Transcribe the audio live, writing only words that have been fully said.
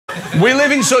We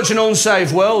live in such an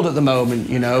unsafe world at the moment,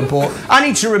 you know, but I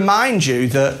need to remind you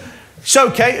that it's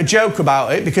okay to joke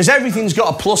about it because everything's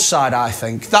got a plus side, I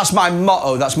think. That's my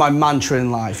motto, that's my mantra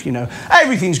in life, you know.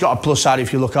 Everything's got a plus side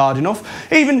if you look hard enough.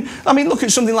 Even, I mean, look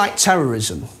at something like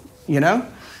terrorism, you know.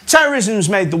 Terrorism's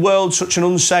made the world such an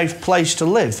unsafe place to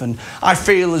live, and I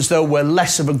feel as though we're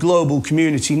less of a global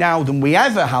community now than we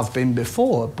ever have been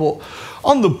before. But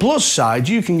on the plus side,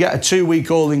 you can get a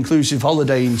 2-week all-inclusive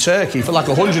holiday in Turkey for like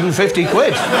 150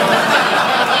 quid.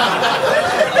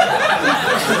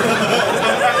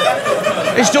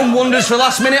 It's done wonders for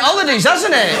last-minute holidays,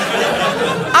 hasn't it?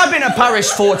 I've been to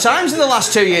Paris 4 times in the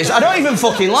last 2 years. I don't even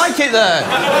fucking like it there.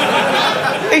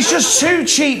 It's just too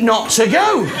cheap not to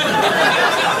go.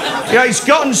 You know, it's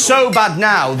gotten so bad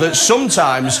now that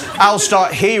sometimes I'll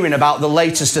start hearing about the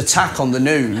latest attack on the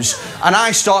news and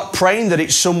I start praying that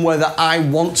it's somewhere that I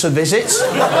want to visit.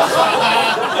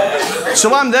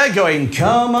 So I'm there going,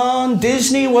 come on,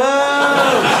 Disney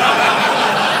World.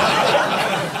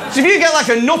 So if you get like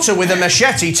a nutter with a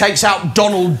machete takes out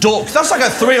Donald Duck, that's like a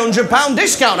 £300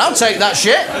 discount. I'll take that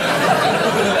shit.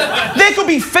 They could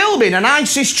be filming an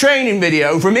ISIS training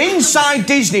video from inside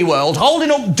Disney World,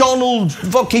 holding up Donald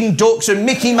fucking Ducks and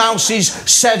Mickey Mouse's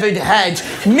severed head,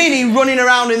 Minnie running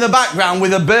around in the background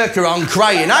with a burqa on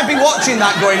crying. I'd be watching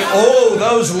that going, oh,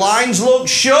 those lines look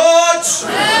short.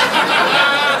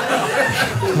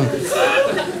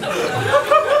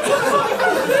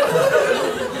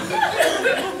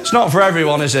 It's not for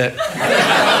everyone, is it?